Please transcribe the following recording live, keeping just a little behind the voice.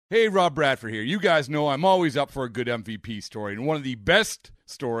Hey, Rob Bradford here. You guys know I'm always up for a good MVP story, and one of the best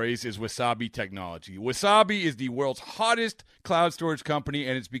stories is Wasabi Technology. Wasabi is the world's hottest cloud storage company,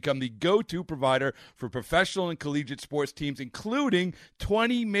 and it's become the go-to provider for professional and collegiate sports teams, including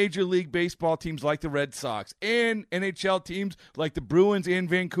 20 Major League Baseball teams like the Red Sox and NHL teams like the Bruins and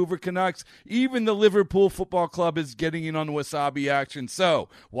Vancouver Canucks. Even the Liverpool Football Club is getting in on the Wasabi action. So,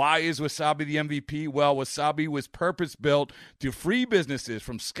 why is Wasabi the MVP? Well, Wasabi was purpose-built to free businesses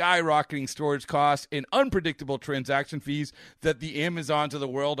from skyrocketing storage costs and unpredictable transaction fees that the Amazons of the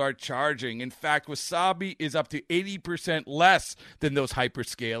world are charging. In fact, Wasabi is up to 80% less than those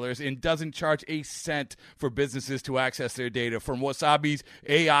hyperscalers and doesn't charge a cent for businesses to access their data. From Wasabi's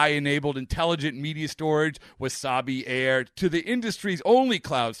AI-enabled intelligent media storage, Wasabi Air, to the industry's only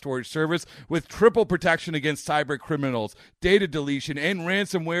cloud storage service with triple protection against cyber criminals, data deletion, and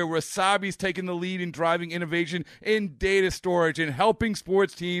ransomware, Wasabi's taken the lead in driving innovation in data storage and helping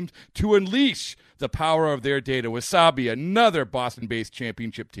sports teams to unleash the power of their data. Wasabi, another Boston-based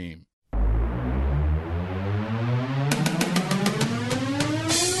championship team.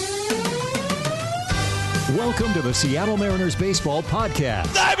 Welcome to the Seattle Mariners Baseball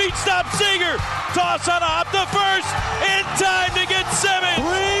Podcast. Diving stop, Seager. Toss on a hop to first. In time to get Simmons.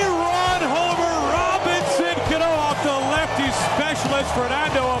 Three-run homer. Robinson Cano off the lefty specialist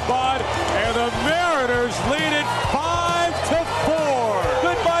Fernando Abad. And the Mariners lead it 5-4.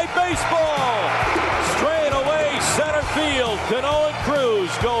 Goodbye, baseball. Straight away, center field. Cano and Cruz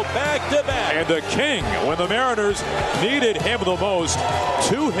go back-to-back. And the king, when the Mariners needed him the most,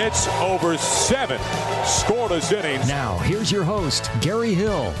 2 hits over 7 scoreless innings. Now, here's your host, Gary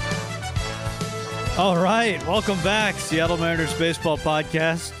Hill. All right, welcome back, Seattle Mariners Baseball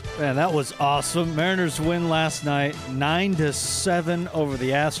Podcast. Man, that was awesome. Mariners win last night, 9-7 over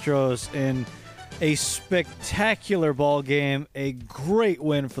the Astros in a spectacular ball game. A great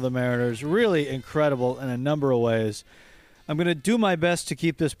win for the Mariners. Really incredible in a number of ways. I'm going to do my best to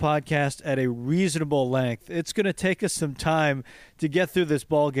keep this podcast at a reasonable length. It's going to take us some time to get through this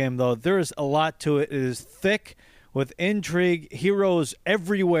ball game, though. There is a lot to it. It is thick with intrigue, heroes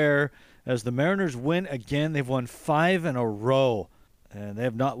everywhere. As the Mariners win again, they've won 5 in a row, and they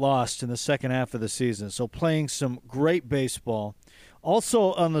have not lost in the second half of the season. So playing some great baseball.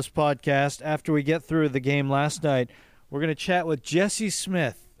 Also on this podcast, after we get through the game last night, we're going to chat with Jesse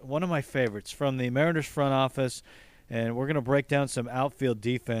Smith, one of my favorites from the Mariners front office, and we're going to break down some outfield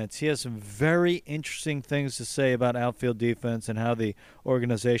defense. He has some very interesting things to say about outfield defense and how the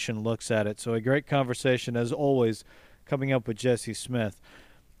organization looks at it. So a great conversation, as always, coming up with Jesse Smith.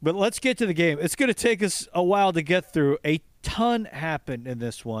 But let's get to the game. It's going to take us a while to get through. A ton happened in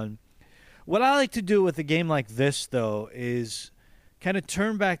this one. What I like to do with a game like this, though, is kind of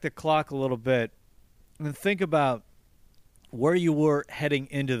turn back the clock a little bit and think about where you were heading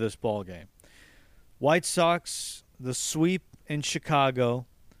into this ball game. White Sox, the sweep in Chicago.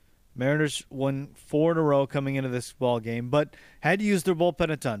 Mariners won 4 in a row coming into this ball game, but had to use their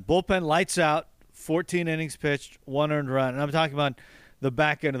bullpen a ton. Bullpen lights out, 14 innings pitched, 1 earned run. And I'm talking about the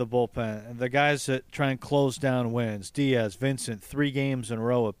back end of the bullpen, the guys that try and close down wins. Diaz, Vincent, 3 games in a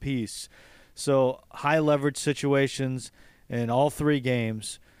row apiece. So high leverage situations in all 3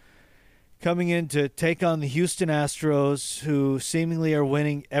 games. Coming in to take on the Houston Astros, who seemingly are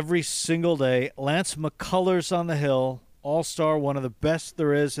winning every single day. Lance McCullers on the hill, all-star, one of the best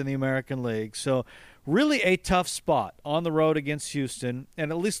there is in the American League. So really a tough spot on the road against Houston.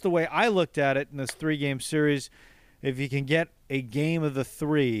 And at least the way I looked at it in this 3-game series, if you can get a game of the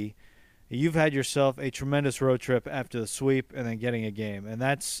 3, you've had yourself a tremendous road trip after the sweep and then getting a game. And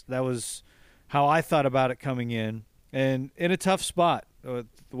that was how I thought about it coming in. And in a tough spot, the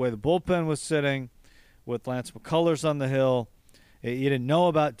way the bullpen was sitting with Lance McCullers on the hill. You didn't know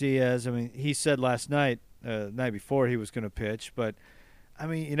about Diaz. I mean, he said last night, the night before, he was going to pitch. But, I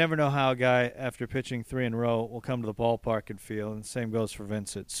mean, you never know how a guy, after pitching 3 in a row, will come to the ballpark and feel. And the same goes for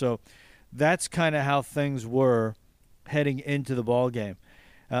Vincent. So that's kind of how things were heading into the ball game.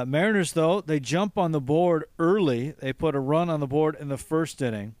 Mariners, though, they jump on the board early. They put a run on the board in the first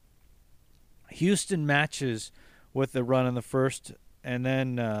inning. Houston matches with the run in the first, and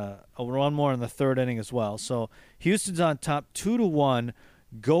then a run more in the third inning as well. So Houston's on top 2-1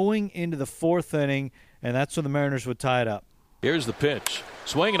 going into the fourth inning, and that's when the Mariners would tie it up. Here's the pitch.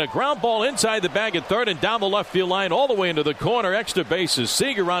 Swinging a ground ball inside the bag at third and down the left field line all the way into the corner. Extra bases.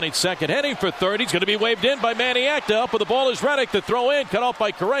 Seager running second, heading for third. He's going to be waved in by Maniacta. Up with the ball is Reddick to throw in. Cut off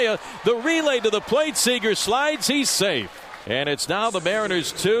by Correa. The relay to the plate. Seager slides. He's safe. And it's now the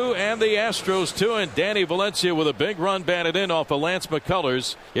Mariners 2 and the Astros 2. And Danny Valencia with a big run batted in off of Lance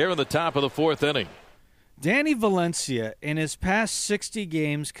McCullers here in the top of the fourth inning. Danny Valencia, in his past 60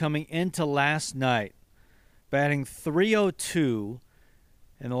 games coming into last night, batting .302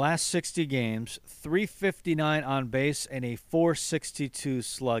 in the last 60 games, .359 on base, and a .462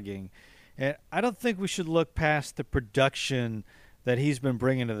 slugging. And I don't think we should look past the production that he's been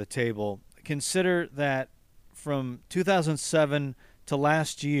bringing to the table. Consider that from 2007 to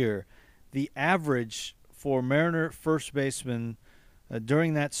last year, the average for Mariner first baseman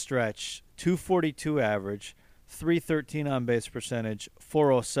during that stretch, .242 average, .313 on base percentage,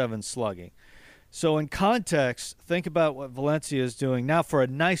 .407 slugging. So in context, think about what Valencia is doing now for a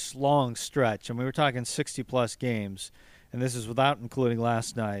nice long stretch. I mean, we're talking 60-plus games, and this is without including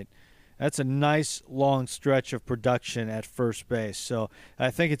last night. That's a nice long stretch of production at first base. So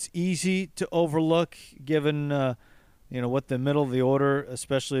I think it's easy to overlook given what the middle of the order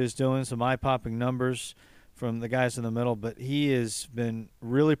especially is doing, some eye-popping numbers from the guys in the middle, but he has been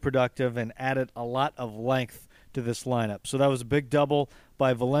really productive and added a lot of length to this lineup. So that was a big double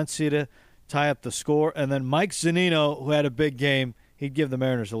by Valencia to tie up the score. And then Mike Zunino, who had a big game, he'd give the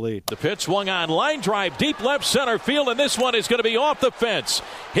Mariners a lead. The pitch swung on, line drive, deep left center field, and this one is going to be off the fence.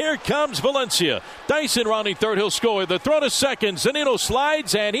 Here comes Valencia. Dyson rounding third, he'll score. The throw to second, Zunino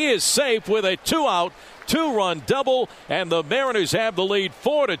slides, and he is safe with a 2-out, 2-run double, and the Mariners have the lead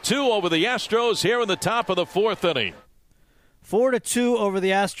 4-2 over the Astros here in the top of the fourth inning. 4-2 over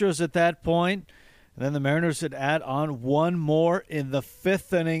the Astros at that point. And then the Mariners would add on one more in the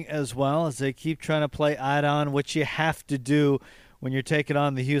fifth inning as well, as they keep trying to play add-on, which you have to do when you're taking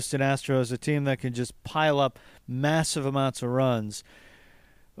on the Houston Astros, a team that can just pile up massive amounts of runs.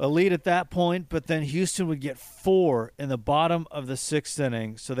 A lead at that point, but then Houston would get 4 in the bottom of the sixth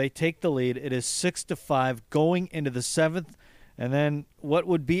inning, so they take the lead. It is 6-5 going into the seventh, and then what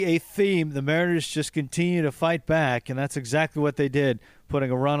would be a theme, the Mariners just continue to fight back, and that's exactly what they did,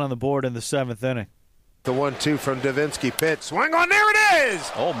 putting a run on the board in the seventh inning. The 1-2 from Davinsky. Pitch. Swing on. There it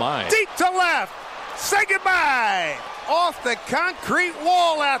is. Oh, my. Deep to left. Say goodbye. Off the concrete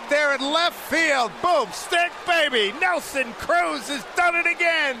wall out there in left field. Boom. Stick, baby. Nelson Cruz has done it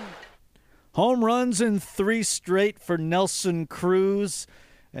again. Home runs in 3 straight for Nelson Cruz,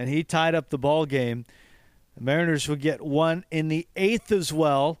 and he tied up the ball game. The Mariners would get one in the eighth as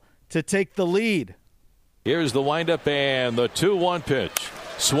well to take the lead. Here's the windup and the 2-1 pitch.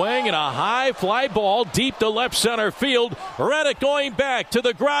 Swing and a high fly ball deep to left center field. Reddick going back to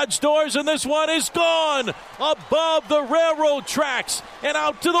the garage doors, and this one is gone above the railroad tracks and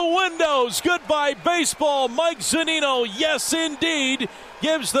out to the windows. Goodbye, baseball. Mike Zunino, yes, indeed,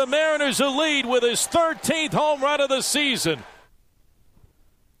 gives the Mariners a lead with his 13th home run of the season.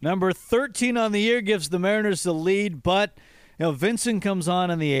 Number 13 on the year gives the Mariners the lead, but Vincent comes on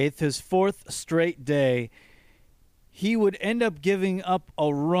in the eighth, his 4th straight day. He would end up giving up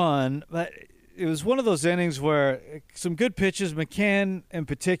a run, but it was one of those innings where some good pitches, McCann in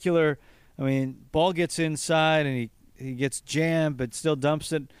particular, I mean, ball gets inside and he gets jammed but still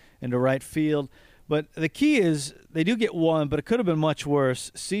dumps it into right field. But the key is they do get one, but it could have been much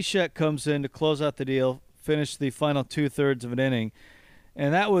worse. Cishek comes in to close out the deal, finish the final 2/3 of an inning,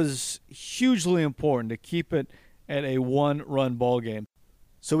 and that was hugely important to keep it at a 1-run ball game.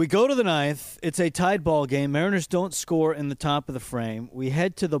 So we go to the ninth. It's a tied ball game. Mariners don't score in the top of the frame. We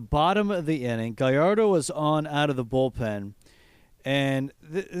head to the bottom of the inning. Gallardo is on out of the bullpen. And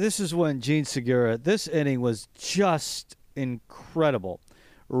this is when Gene Segura, this inning was just incredible.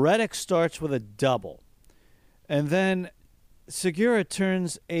 Reddick starts with a double. And then Segura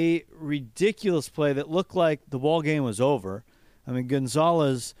turns a ridiculous play that looked like the ball game was over. I mean,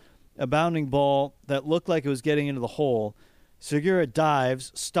 Gonzalez, a bounding ball that looked like it was getting into the hole. Segura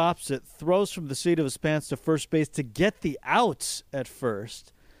dives, stops it, throws from the seat of his pants to first base to get the outs at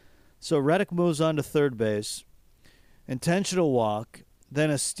first. So Reddick moves on to third base. Intentional walk,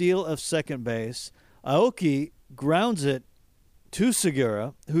 then a steal of second base. Aoki grounds it to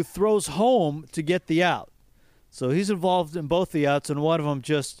Segura, who throws home to get the out. So he's involved in both the outs, and one of them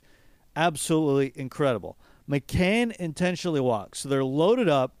just absolutely incredible. McCann intentionally walks. So they're loaded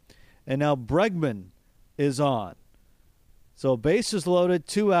up, and now Bregman is on. So base is loaded,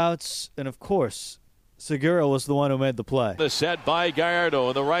 2 outs, and of course, Segura was the one who made the play. The set by Gallardo,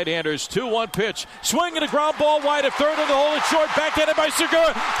 and the right-hander's 2-1 pitch. Swing and a ground ball wide of third of the hole. It's short, backhanded by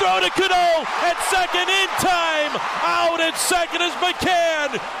Segura. Throw to Cano at second in time. Out at second is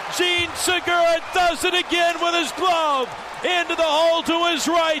McCann. Gene Segura does it again with his glove. Into the hole to his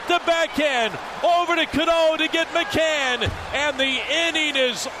right, the backhand. Over to Cano to get McCann. And the inning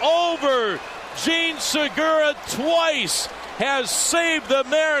is over. Gene Segura twice has saved the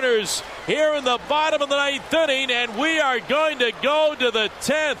Mariners here in the bottom of the ninth inning, and we are going to go to the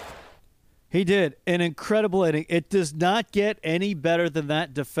 10th. He did. An incredible inning. It does not get any better than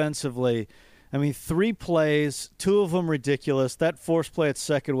that defensively. I mean, 3 plays, 2 of them ridiculous. That forced play at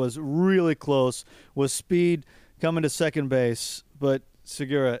second was really close, with speed coming to second base. But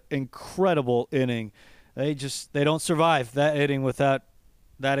Segura, incredible inning. They don't survive that inning without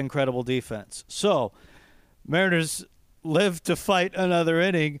that incredible defense. So, Mariners live to fight another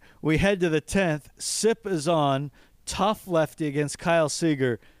inning. We head to the 10th. Sip is on. Tough lefty against Kyle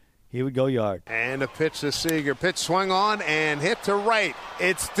Seager. He would go yard. And a pitch to Seager. Pitch swung on and hit to right.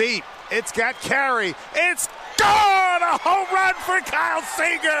 It's deep. It's got carry. It's gone! A home run for Kyle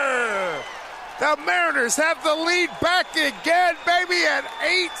Seager! The Mariners have the lead back again, baby, at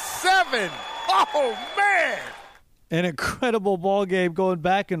 8-7. Oh, man! An incredible ball game going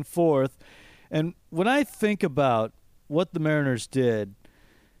back and forth. And when I think about what the Mariners did,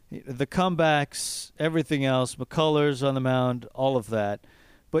 the comebacks, everything else, McCullers on the mound, all of that,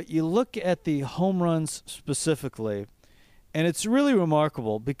 but you look at the home runs specifically, and it's really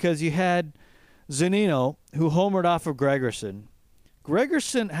remarkable because you had Zunino, who homered off of Gregerson.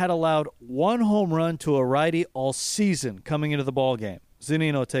 Gregerson had allowed 1 home run to a righty all season coming into the ballgame.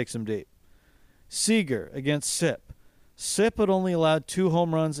 Zunino takes him deep. Seager against Sip. Sip had only allowed 2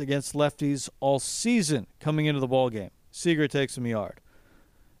 home runs against lefties all season coming into the ballgame. Seager takes him yard.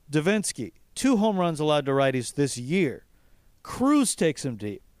 Davinsky, 2 home runs allowed to righties this year. Cruz takes him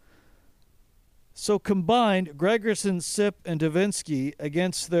deep. So combined, Gregerson, Sip, and Davinsky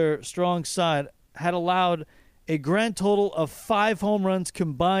against their strong side had allowed a grand total of 5 home runs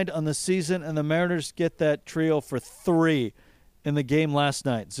combined on the season, and the Mariners get that trio for 3 in the game last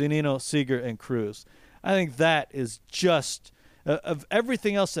night. Zunino, Seager, and Cruz. I think that is just, of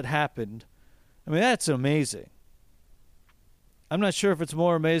everything else that happened, I mean, that's amazing. I'm not sure if it's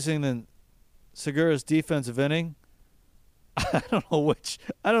more amazing than Segura's defensive inning. I don't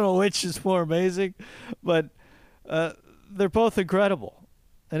know which is more amazing, but they're both incredible,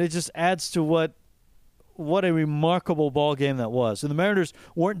 and it just adds to what a remarkable ball game that was. And the Mariners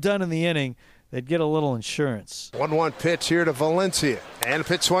weren't done in the inning; they'd get a little insurance. 1-1 pitch here to Valencia, and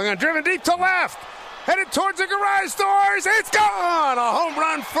pitch swung on, driven deep to left, headed towards the garage doors. It's gone! A home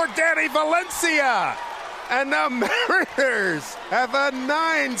run for Danny Valencia. And the Mariners have a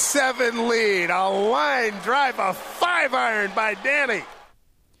 9-7 lead. A line drive, a 5-iron by Danny.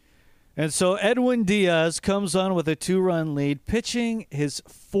 And so Edwin Diaz comes on with a 2-run lead, pitching his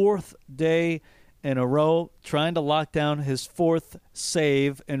 4th day in a row, trying to lock down his 4th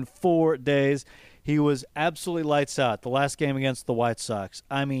save in 4 days. He was absolutely lights out the last game against the White Sox.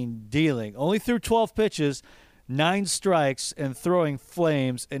 I mean, dealing. Only threw 12 pitches, 9 strikes, and throwing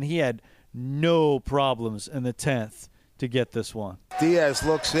flames, and he had no problems in the 10th to get this one. Diaz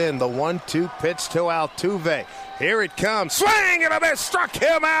looks in, the 1-2 pitch to Altuve. Here it comes, swing and a miss, struck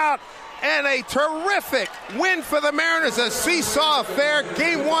him out, and a terrific win for the Mariners, a seesaw affair.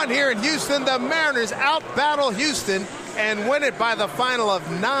 Game 1 here in Houston, the Mariners out-battle Houston and win it by the final of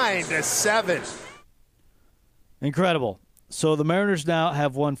 9-7. Incredible. So the Mariners now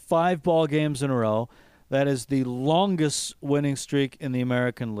have won 5 ball games in a row. That is the longest winning streak in the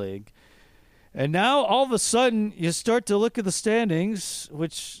American League. And now, all of a sudden, you start to look at the standings,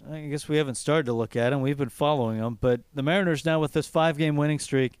 which I guess we haven't started to look at them. We've been following them. But the Mariners now with this 5-game winning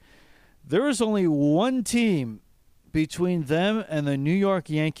streak, there is only one team between them and the New York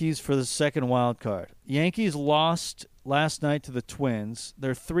Yankees for the second wild card. Yankees lost last night to the Twins.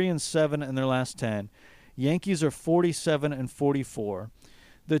 They're 3-7 in their last 10. Yankees are 47-44.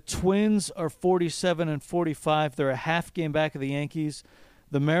 The Twins are 47-45. They're a half game back of the Yankees.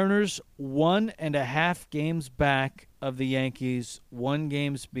 The Mariners 1.5 games back of the Yankees, one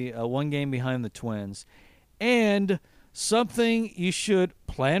game behind the Twins. And something you should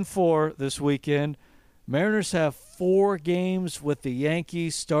plan for this weekend, Mariners have 4 games with the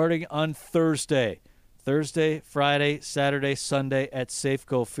Yankees starting on Thursday. Thursday, Friday, Saturday, Sunday at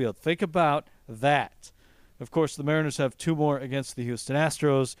Safeco Field. Think about that. Of course, the Mariners have 2 more against the Houston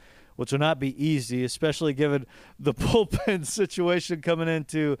Astros, which will not be easy, especially given the bullpen situation coming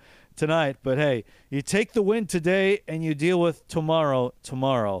into tonight. But, hey, you take the win today and you deal with tomorrow.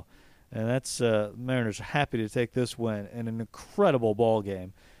 And that's Mariners are happy to take this win in an incredible ball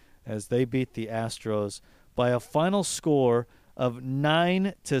game as they beat the Astros by a final score of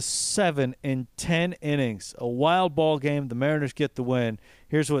 9-7 in 10 innings. A wild ball game. The Mariners get the win.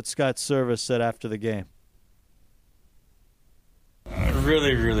 Here's what Scott Servais said after the game.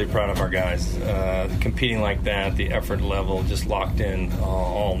 Really, really proud of our guys. Competing like that, the effort level just locked in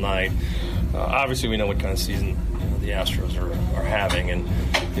all night. Obviously, we know what kind of season the Astros are having, and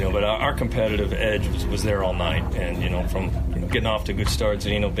but our competitive edge was there all night, and from getting off to a good start,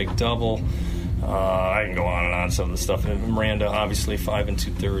 Zunino big double. I can go on and on some of the stuff. And Miranda, obviously, 5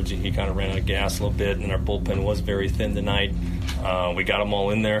 2/3. He kind of ran out of gas a little bit, and our bullpen was very thin tonight. We got them all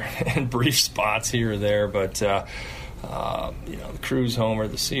in there in brief spots here or there, but the Cruz homer,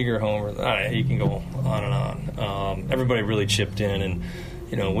 the Seager homer, you can go on and on. Everybody really chipped in,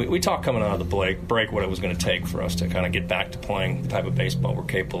 and we talked coming out of the break what it was going to take for us to kind of get back to playing the type of baseball we're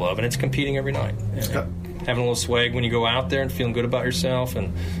capable of, and it's competing every night. Having a little swag when you go out there and feeling good about yourself,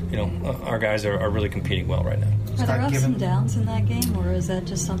 and our guys are really competing well right now. Are there ups and downs in that game, or is that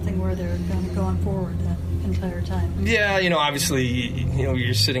just something where they're going to go on forward that entire time? Yeah, obviously,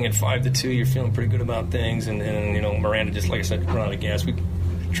 you're sitting at 5-2, you're feeling pretty good about things, and Miranda, just like I said, run out of gas.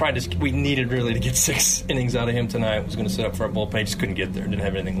 We needed really to get 6 innings out of him tonight. Was going to set up for our bullpen, just couldn't get there, didn't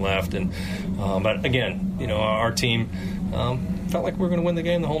have anything left, and but again, our team felt like we were going to win the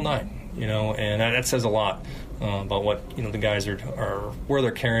game the whole night. And that says a lot about what the guys are where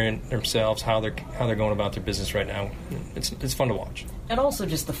they're carrying themselves, how they're going about their business right now. It's fun to watch. And also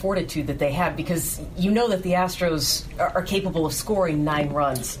just the fortitude that they have, because that the Astros are capable of scoring 9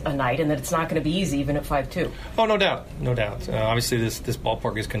 runs a night, and that it's not going to be easy even at 5-2. Oh, no doubt. Obviously, this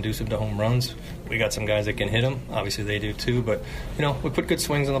ballpark is conducive to home runs. We got some guys that can hit them. Obviously, they do too. But we put good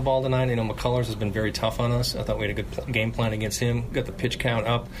swings on the ball tonight. McCullers has been very tough on us. I thought we had a good game plan against him. Got the pitch count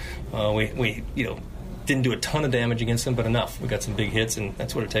up. We didn't do a ton of damage against him, but enough. We got some big hits, and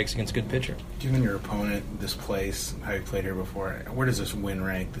that's what it takes against a good pitcher. Given your opponent, this place, how you played here before, where does this win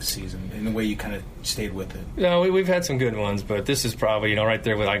rank this season, in the way you kind of stayed with it? We've had some good ones, but this is probably, right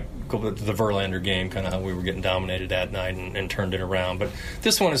there with go to the Verlander game, kind of how we were getting dominated that night and turned it around. But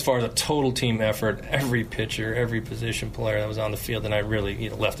this one, as far as a total team effort, every pitcher, every position player that was on the field, and I really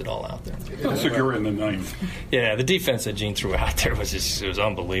left it all out there. So you were in the ninth. Yeah, the defense that Gene threw out there was it was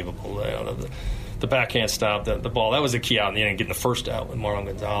unbelievable. The backhand stop, the ball, that was the key out in the end, getting the first out with Marlon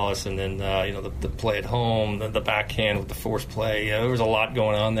Gonzalez, and then the play at home, the backhand with the forced play. There was a lot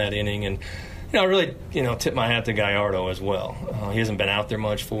going on that inning, and I really tip my hat to Gallardo as well. He hasn't been out there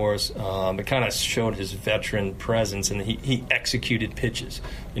much for us, but kind of showed his veteran presence, and he executed pitches.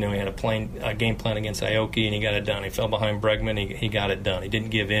 He had a game plan against Aoki, and he got it done. He fell behind Bregman, he got it done. He didn't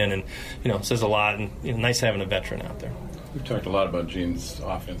give in, and it says a lot. And nice having a veteran out there. We've talked a lot about Gene's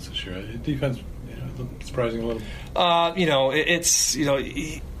offense this year. Defense. Surprising a little.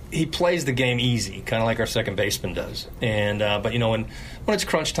 He plays the game easy, kind of like our second baseman does. And but when it's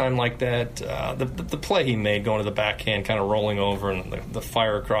crunch time like that, the play he made going to the backhand, kind of rolling over, and the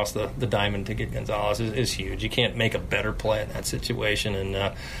fire across the diamond to get Gonzalez is huge. You can't make a better play in that situation.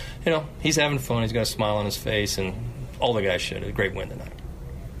 And he's having fun. He's got a smile on his face, and all the guys should. A great win tonight.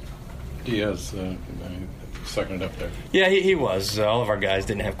 Diaz. Sucking it up there. Yeah, he was. All of our guys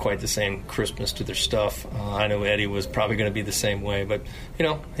didn't have quite the same crispness to their stuff. I know Eddie was probably going to be the same way, but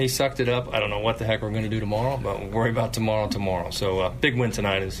he sucked it up. I don't know what the heck we're going to do tomorrow, but we'll worry about tomorrow. So big win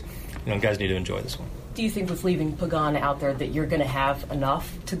tonight is, guys need to enjoy this one. Do you think with leaving Pagan out there that you're going to have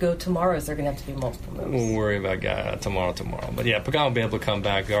enough to go tomorrow, or is there going to have to be multiple moves? We'll worry about tomorrow. But yeah, Pagan will be able to come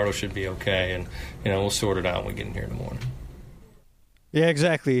back. Gardo should be okay, and we'll sort it out when we get in here in the morning. Yeah,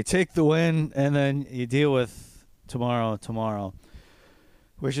 exactly. You take the win, and then you deal with tomorrow,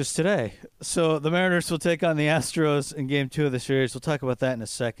 which is today. So the Mariners will take on the Astros in Game 2 of the series. We'll talk about that in a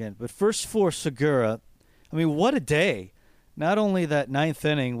second. But first for Segura, what a day. Not only that 9th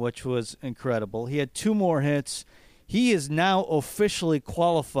inning, which was incredible, he had 2 more hits. He is now officially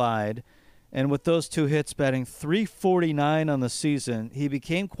qualified, and with those 2 hits, batting .349 on the season, he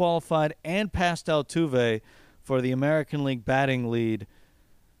became qualified and passed Altuve for the American League batting lead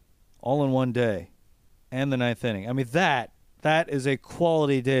all in one day, and the 9th inning. That is a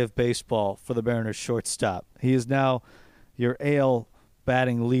quality day of baseball for the Mariners shortstop. He is now your AL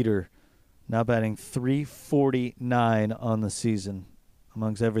batting leader, now batting .349 on the season,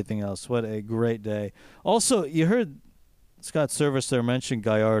 amongst everything else. What a great day. Also, you heard Scott Service there mention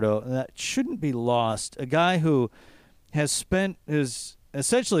Gallardo, and that shouldn't be lost. A guy who has spent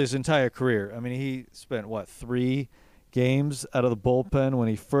essentially his entire career. He spent, 3 games out of the bullpen when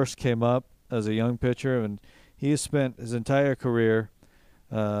he first came up as a young pitcher, and he has spent his entire career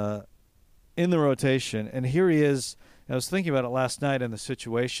in the rotation. And here he is. I was thinking about it last night in the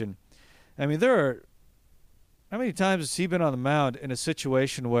situation. How many times has he been on the mound in a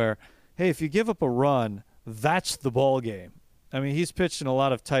situation where, hey, if you give up a run, that's the ball game? He's pitched in a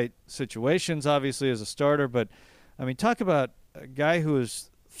lot of tight situations, obviously, as a starter, but, talk about a guy who has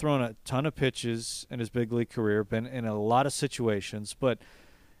thrown a ton of pitches in his big league career, been in a lot of situations, but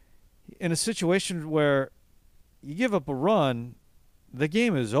in a situation where you give up a run, the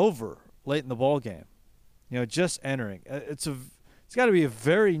game is over late in the ball game. Just entering. It's got to be a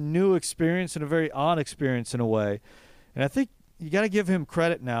very new experience and a very odd experience in a way. And I think you got to give him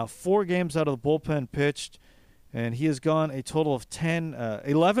credit now. 4 games out of the bullpen pitched, and he has gone a total of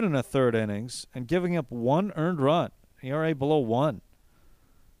 11 and a third innings and giving up 1 earned run. ERA below 1.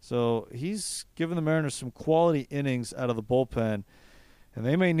 So he's given the Mariners some quality innings out of the bullpen, and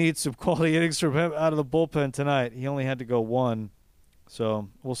they may need some quality innings from him out of the bullpen tonight. He only had to go 1, so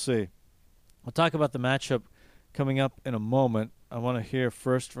we'll see. We'll talk about the matchup coming up in a moment. I want to hear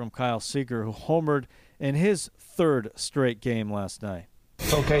first from Kyle Seager, who homered in his 3rd straight game last night.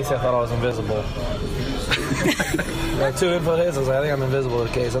 Told Casey I thought I was invisible. Like 2 input hits, I was like, I think I'm invisible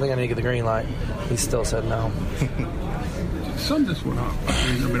to Casey. I think I need to get the green light. He still said no. Sum this one up.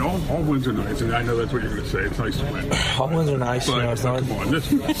 I mean, all wins are nice, and I know that's what you're going to say. It's nice to win. All wins are nice. But, it's not. Come on,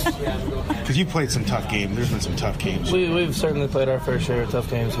 because you played some tough games. There's been some tough games. We've certainly played our fair share of tough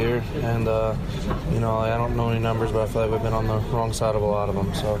games here, and I don't know any numbers, but I feel like we've been on the wrong side of a lot of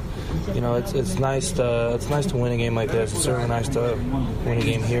them. So, it's nice to win a game like this. It's certainly nice to win a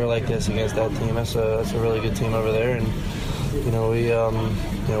game here like this against that team. That's a really good team over there, and we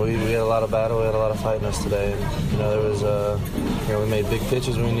had a lot of battle. We had a lot of fight in us today. And, there was we made big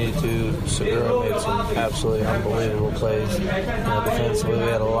pitches when we needed to. Segura made some absolutely unbelievable plays. Defensively, we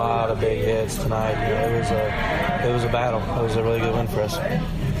had a lot of big hits tonight. It was a battle. It was a really good win for us.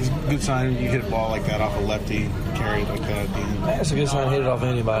 It's a good sign you hit a ball like that off a lefty, carry it like that at the end. Yeah, it's a good sign to hit it off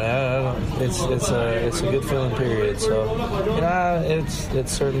anybody. It's a good feeling period. So,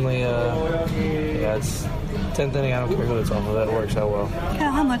 it's certainly it's 10th inning. I don't care who it's off of. That works out well.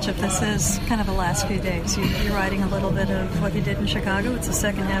 Cal, how much of this is kind of the last few days? You're riding a little bit of what you did in Chicago. It's the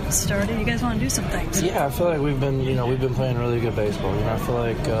second half has started. You guys want to do some things. Yeah, I feel like we've been playing really good baseball. I feel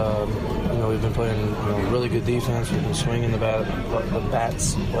like we've been playing really good defense. We've been swinging the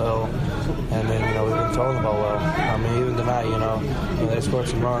bats well, and then we've been throwing the ball well. I mean, even tonight, they scored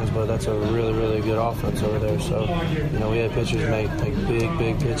some runs, but that's a really, really good offense over there. So, we had pitchers make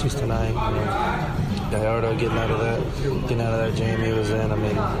big pitches tonight. Gallardo getting out of that jam he was in. I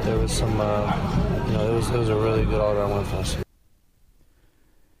mean, there was some, it was a really good all-around win for us.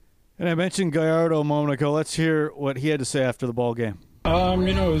 And I mentioned Gallardo a moment ago. Let's hear what he had to say after the ball game.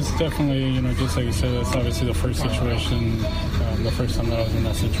 It was definitely, just like you said, that's obviously the first situation, the first time that I was in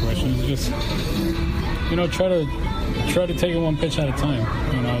that situation. It was just, try to take it one pitch at a time.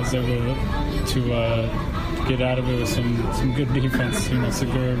 I was able to get out of it with some good defense.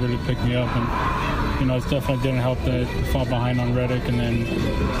 Segura really picked me up, and it definitely didn't help that fall behind on Reddick and then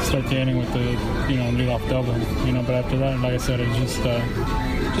start the inning with the leadoff double. But after that, like I said, it's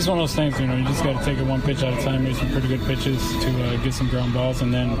just one of those things. You just got to take it one pitch at a time. Made some pretty good pitches to get some ground balls,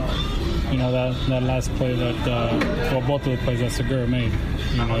 and then that last play that both of the plays that Segura made,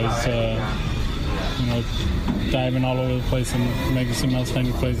 diving all over the place and making some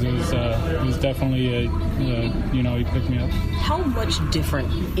outstanding plays. It was definitely he picked me up. How much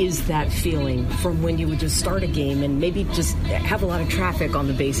different is that feeling from when you would just start a game and maybe just have a lot of traffic on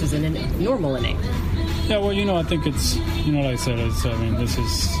the bases in a normal inning? Yeah, well, I think it's, like I said, this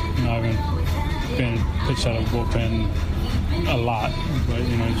is, I haven't been pitched out of the bullpen a lot, but,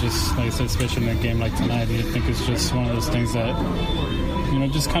 just like I said, especially in a game like tonight, I think it's just one of those things that,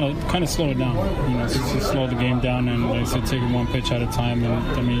 just kind of slow it down, just slow the game down, and like I said, take it one pitch at a time.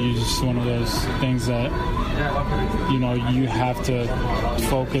 And you just one of those things that, you have to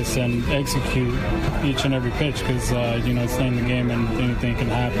focus and execute each and every pitch because, it's late in the game and anything can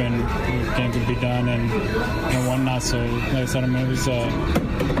happen. The game can be done and whatnot. So, like I said,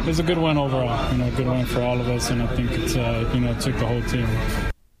 it was a good win overall, a good win for all of us, and I think it's, it took the whole team.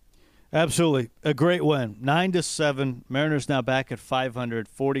 Absolutely. A great win. 9-7. Mariners now back at 500,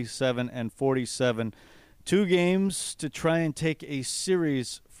 47-47. 2 games to try and take a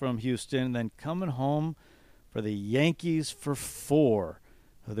series from Houston, then coming home for the Yankees for 4.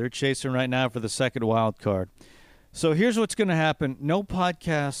 They're chasing right now for the second wild card. So here's what's going to happen. No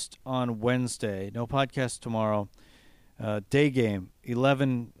podcast on Wednesday. No podcast tomorrow. Day game,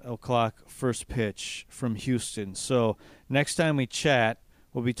 11 o'clock first pitch from Houston. So next time we chat,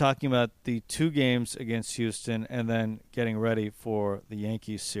 we'll be talking about the 2 games against Houston and then getting ready for the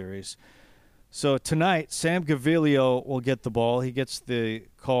Yankees series. So tonight, Sam Gaviglio will get the ball. He gets the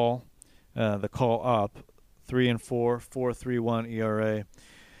call up, 3-4, 4.31 ERA.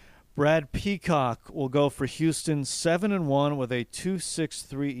 Brad Peacock will go for Houston, 7-1 with a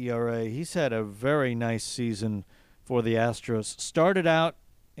 2.63 ERA. He's had a very nice season for the Astros. Started out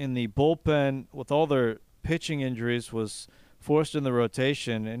in the bullpen with all their pitching injuries, was forced in the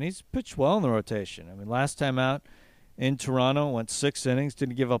rotation, and he's pitched well in the rotation. I mean, last time out in Toronto, went 6 innings,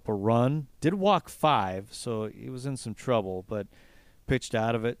 didn't give up a run, did walk 5, so he was in some trouble, but pitched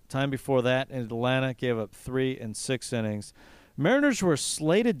out of it. Time before that in Atlanta, gave up 3 in 6 innings. Mariners were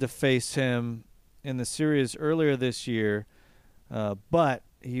slated to face him in the series earlier this year, but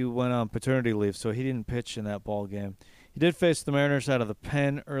he went on paternity leave, so he didn't pitch in that ball game. He did face the Mariners out of the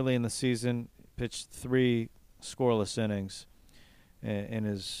pen early in the season, pitched 3 scoreless innings in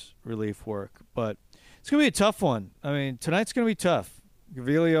his relief work. But it's going to be a tough one. I mean, tonight's going to be tough.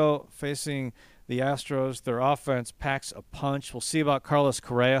 Gaviglio facing the Astros. Their offense packs a punch. We'll see about Carlos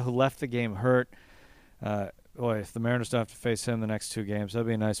Correa, who left the game hurt. Boy, if the Mariners don't have to face him the next 2 games, that'd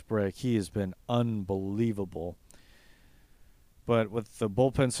be a nice break. He has been unbelievable. But with the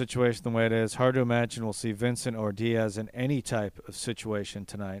bullpen situation the way it is, hard to imagine we'll see Vincent or Diaz in any type of situation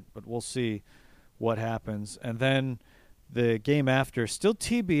tonight. But we'll see what happens. And then the game after, still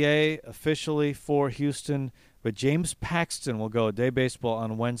TBA officially for Houston, but James Paxton will go day baseball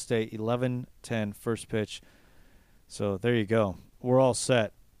on Wednesday, 11:10, first pitch. So there you go. We're all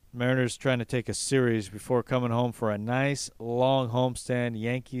set. Mariners trying to take a series before coming home for a nice long homestand,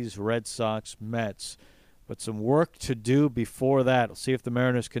 Yankees, Red Sox, Mets. But some work to do before that. We'll see if the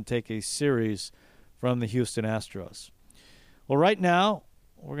Mariners can take a series from the Houston Astros. Well, right now,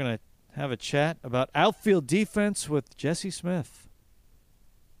 we're going to have a chat about outfield defense with Jesse Smith.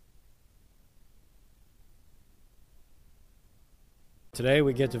 Today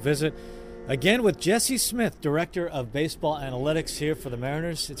we get to visit again with Jesse Smith, Director of Baseball Analytics here for the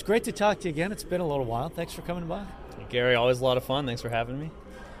Mariners. It's great to talk to you again. It's been a little while. Thanks for coming by. Hey, Gary, always a lot of fun. Thanks for having me.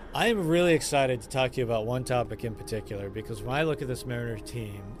 I am really excited to talk to you about one topic in particular, because when I look at this Mariners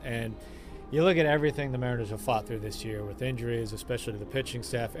team and you look at everything the Mariners have fought through this year with injuries, especially to the pitching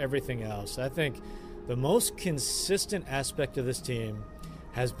staff, everything else, I think the most consistent aspect of this team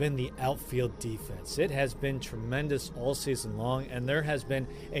has been the outfield defense. It has been tremendous all season long, and there has been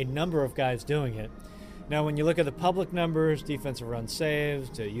a number of guys doing it. Now, when you look at the public numbers, defensive run saves,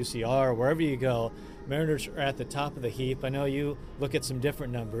 to UCR, wherever you go, Mariners are at the top of the heap. I know you look at some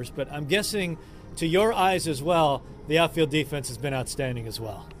different numbers, but I'm guessing to your eyes as well, the outfield defense has been outstanding as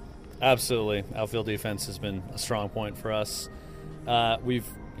well. Absolutely. Outfield defense has been a strong point for us. We've,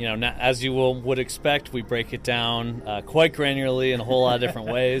 as you would expect, we break it down quite granularly in a whole lot of different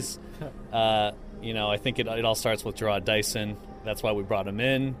ways. I think it all starts with Jarrod Dyson. That's why we brought him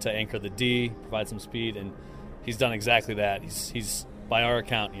in, to anchor the D, provide some speed, and he's done exactly that. He's by our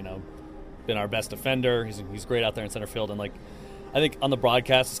account, been our best defender. He's great out there in center field, and I think on the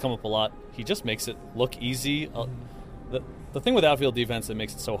broadcast it's come up a lot. He just makes it look easy. The thing with outfield defense that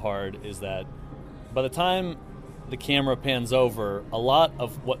makes it so hard is that by the time the camera pans over, a lot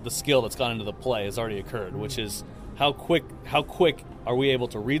of what the skill that's gone into the play has already occurred, which is how quick are we able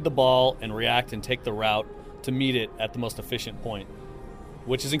to read the ball and react and take the route to meet it at the most efficient point,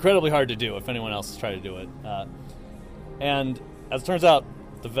 which is incredibly hard to do if anyone else has tried to do it. And as it turns out,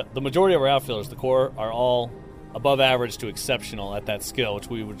 the majority of our outfielders, the core, are all above average to exceptional at that skill, which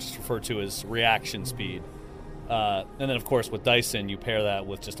we would just refer to as reaction speed. And then, of course, with Dyson, you pair that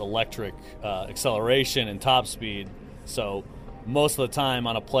with just electric acceleration and top speed. So most of the time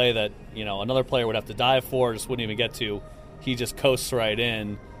on a play that another player would have to dive for, just wouldn't even get to, he just coasts right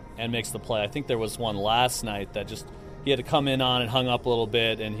in and makes the play. I think there was one last night that just he had to come in on and hung up a little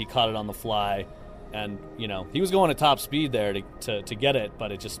bit, and he caught it on the fly. And he was going at top speed there to get it,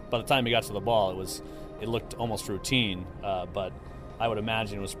 but it just, by the time he got to the ball, it looked almost routine. But I would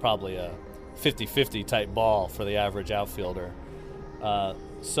imagine it was probably a 50-50 type ball for the average outfielder.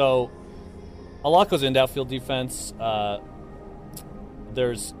 So a lot goes into outfield defense.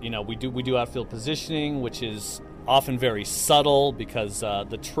 There's we do outfield positioning, which is often very subtle because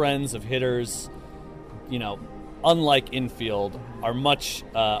the trends of hitters, unlike infield, are much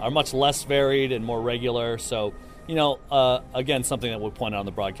less varied and more regular. So, again, something that we point out on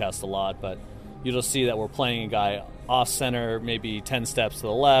the broadcast a lot, but you'll just see that we're playing a guy off center, maybe 10 steps to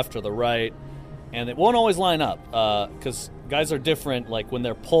the left or the right, and it won't always line up because guys are different. Like when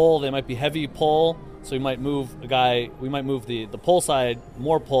they're pull, they might be heavy pull, so we might move the pull side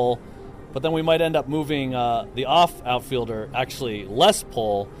more pull, but then we might end up moving the off outfielder actually less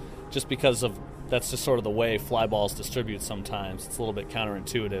pull, just because of that's just sort of the way fly balls distribute sometimes. It's a little bit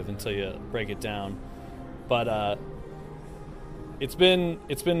counterintuitive until you break it down. But it's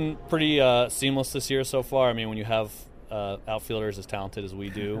been pretty seamless this year so far. I mean, when you have outfielders as talented as we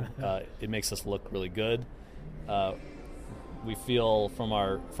do, it makes us look really good. We feel from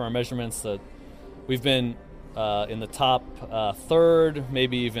our measurements that we've been in the top third,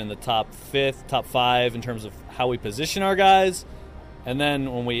 maybe even the top fifth, top five in terms of how we position our guys. And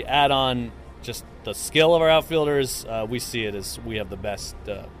then when we add on just the skill of our outfielders, we see it as we have the best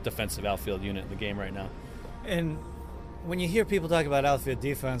defensive outfield unit in the game right now. And when you hear people talk about outfield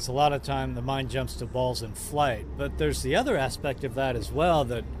defense, a lot of time the mind jumps to balls in flight. But there's the other aspect of that as well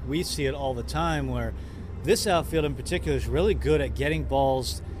that we see it all the time, where this outfield in particular is really good at getting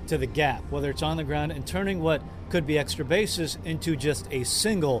balls to the gap, whether it's on the ground, and turning what could be extra bases into just a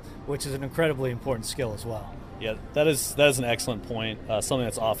single, which is an incredibly important skill as well. Yeah, that is an excellent point, something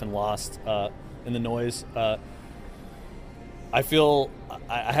that's often lost in the noise. I feel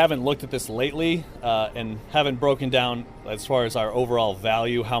I haven't looked at this lately and haven't broken down as far as our overall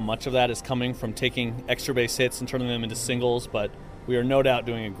value, how much of that is coming from taking extra base hits and turning them into singles, but we are no doubt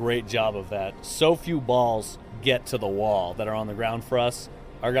doing a great job of that. So few balls get to the wall that are on the ground for us.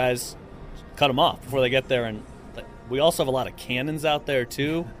 Our guys cut them off before they get there, and we also have a lot of cannons out there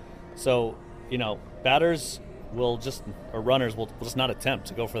too. So, batters runners will just not attempt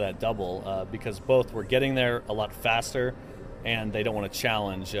to go for that double because both were getting there a lot faster, and they don't want to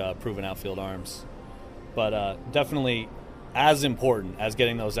challenge proven outfield arms. But definitely as important as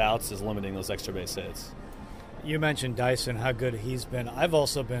getting those outs is limiting those extra base hits. You mentioned Dyson, how good he's been. I've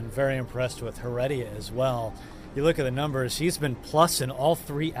also been very impressed with Heredia as well. You look at the numbers, he's been plus in all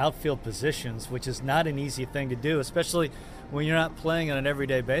three outfield positions, which is not an easy thing to do, especially when you're not playing on an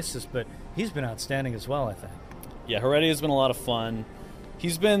everyday basis, but he's been outstanding as well, I think. Yeah, Heredia's been a lot of fun.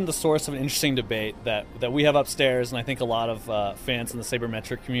 He's been the source of an interesting debate that we have upstairs, and I think a lot of fans in the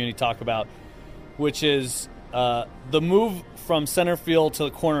sabermetric community talk about, which is the move from center field to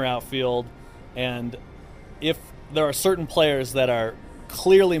the corner outfield, and if there are certain players that are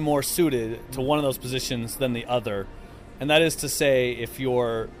clearly more suited to one of those positions than the other. And that is to say, if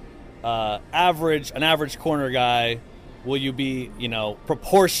you're an average corner guy, will you be,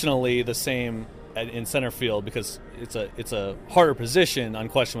 proportionally the same in center field, because it's a harder position,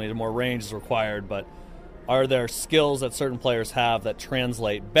 unquestionably, the more range is required, but are there skills that certain players have that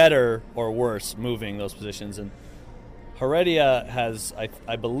translate better or worse moving those positions? And Heredia has,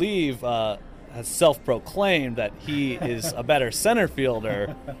 I believe, has self-proclaimed that he is a better center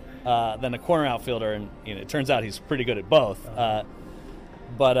fielder than a corner outfielder, and it turns out he's pretty good at both.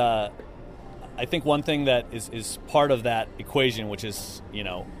 But I think one thing that is part of that equation, which is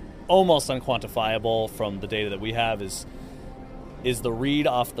almost unquantifiable from the data that we have, is the read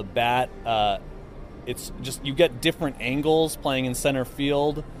off the bat. It's just you get different angles playing in center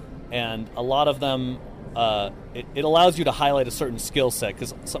field, and a lot of them it allows you to highlight a certain skill set,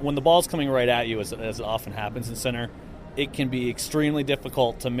 because when the ball's coming right at you, as it often happens in center, it can be extremely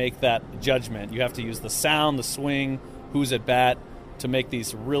difficult to make that judgment. You have to use the sound, the swing, who's at bat, to make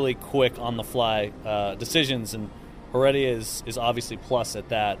these really quick on-the-fly decisions, and Heredia is obviously plus at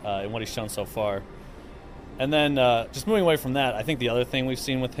that in what he's shown so far. And then just moving away from that, I think the other thing we've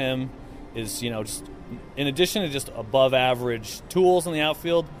seen with him is, just in addition to just above-average tools in the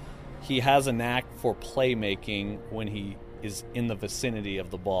outfield, he has a knack for playmaking when he is in the vicinity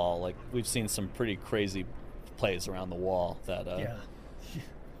of the ball. Like, we've seen some pretty crazy plays around the wall that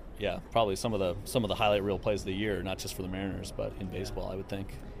yeah, probably some of the highlight reel plays of the year, not just for the Mariners, but in baseball, I would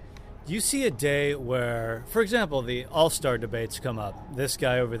think. Do you see a day where, for example, the all-star debates come up, this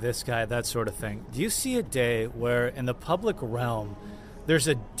guy over this guy, that sort of thing? Do you see a day where in the public realm there's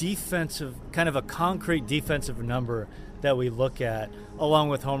a defensive, kind of a concrete defensive number that we look at, along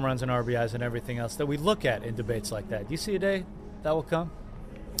with home runs and RBIs and everything else that we look at in debates like that? Do you see a day that will come?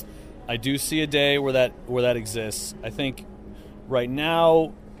 I do see a day where that exists. I think right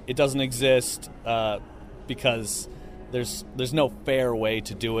now it doesn't exist because there's no fair way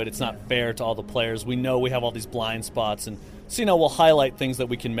to do it. It's not fair to all the players. We know we have all these blind spots, and so we'll highlight things that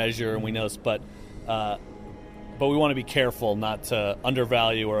we can measure and we know, but we want to be careful not to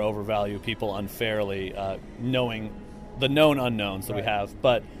undervalue or overvalue people unfairly, knowing the known unknowns that we have.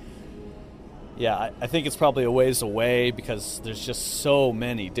 But yeah, I think it's probably a ways away because there's just so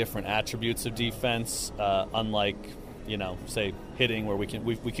many different attributes of defense, unlike say hitting, where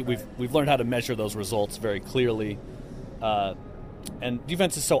we've learned how to measure those results very clearly. And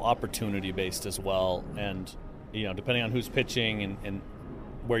defense is so opportunity based as well, and depending on who's pitching and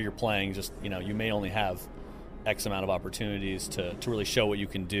where you're playing, just you may only have X amount of opportunities to really show what you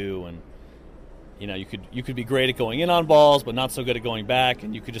can do, and you could be great at going in on balls but not so good at going back,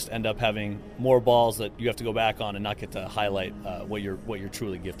 and you could just end up having more balls that you have to go back on and not get to highlight what you're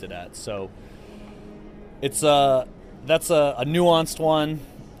truly gifted at. So it's that's a nuanced one.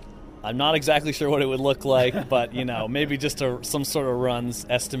 I'm not exactly sure what it would look like, but maybe just some sort of runs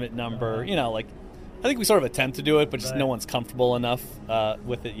estimate number. Like I think we sort of attempt to do it, but just no one's comfortable enough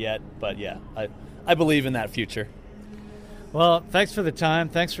with it yet. But yeah, I believe in that future. Well, thanks for the time.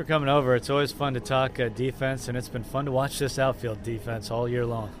 Thanks for coming over. It's always fun to talk defense, and it's been fun to watch this outfield defense all year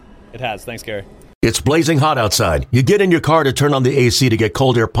long. It has. Thanks, Gary. It's blazing hot outside. You get in your car to turn on the AC to get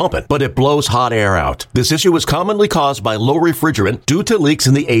cold air pumping, but it blows hot air out. This issue is commonly caused by low refrigerant due to leaks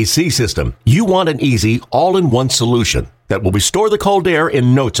in the AC system. You want an easy, all-in-one solution that will restore the cold air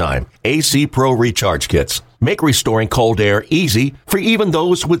in no time. AC Pro Recharge Kits make restoring cold air easy for even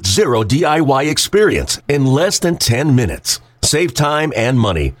those with zero DIY experience in less than 10 minutes. Save time and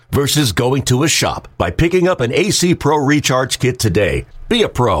money versus going to a shop by picking up an AC Pro Recharge Kit today. Be a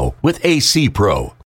pro with AC Pro.